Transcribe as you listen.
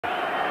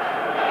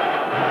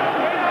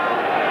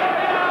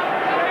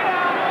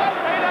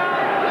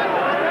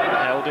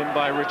done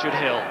by Richard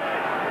Hill.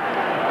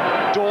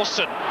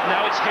 Dawson,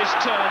 now it's his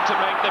turn to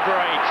make the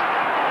break.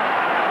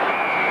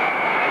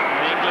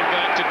 And England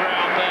going to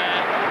ground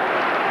there.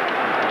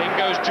 In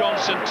goes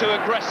Johnson, too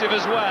aggressive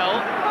as well.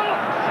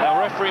 Now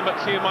referee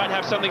McHugh might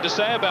have something to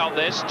say about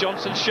this.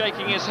 Johnson's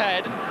shaking his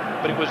head,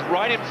 but it was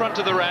right in front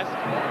of the ref.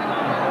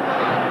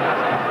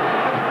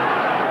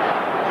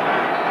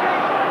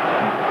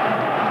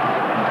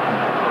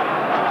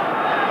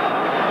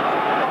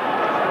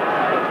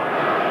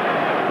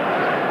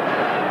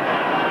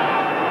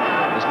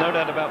 No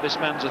doubt about this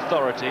man's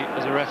authority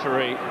as a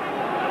referee,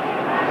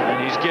 and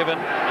he's given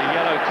a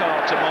yellow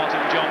card to Martin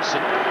Johnson.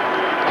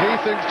 He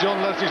thinks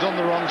John Leslie's on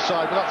the wrong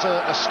side, but that's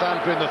a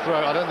stamp in the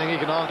throat. I don't think he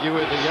can argue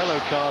with the yellow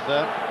card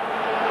there.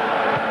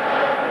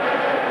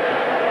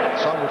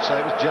 Some would say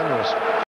it was generous.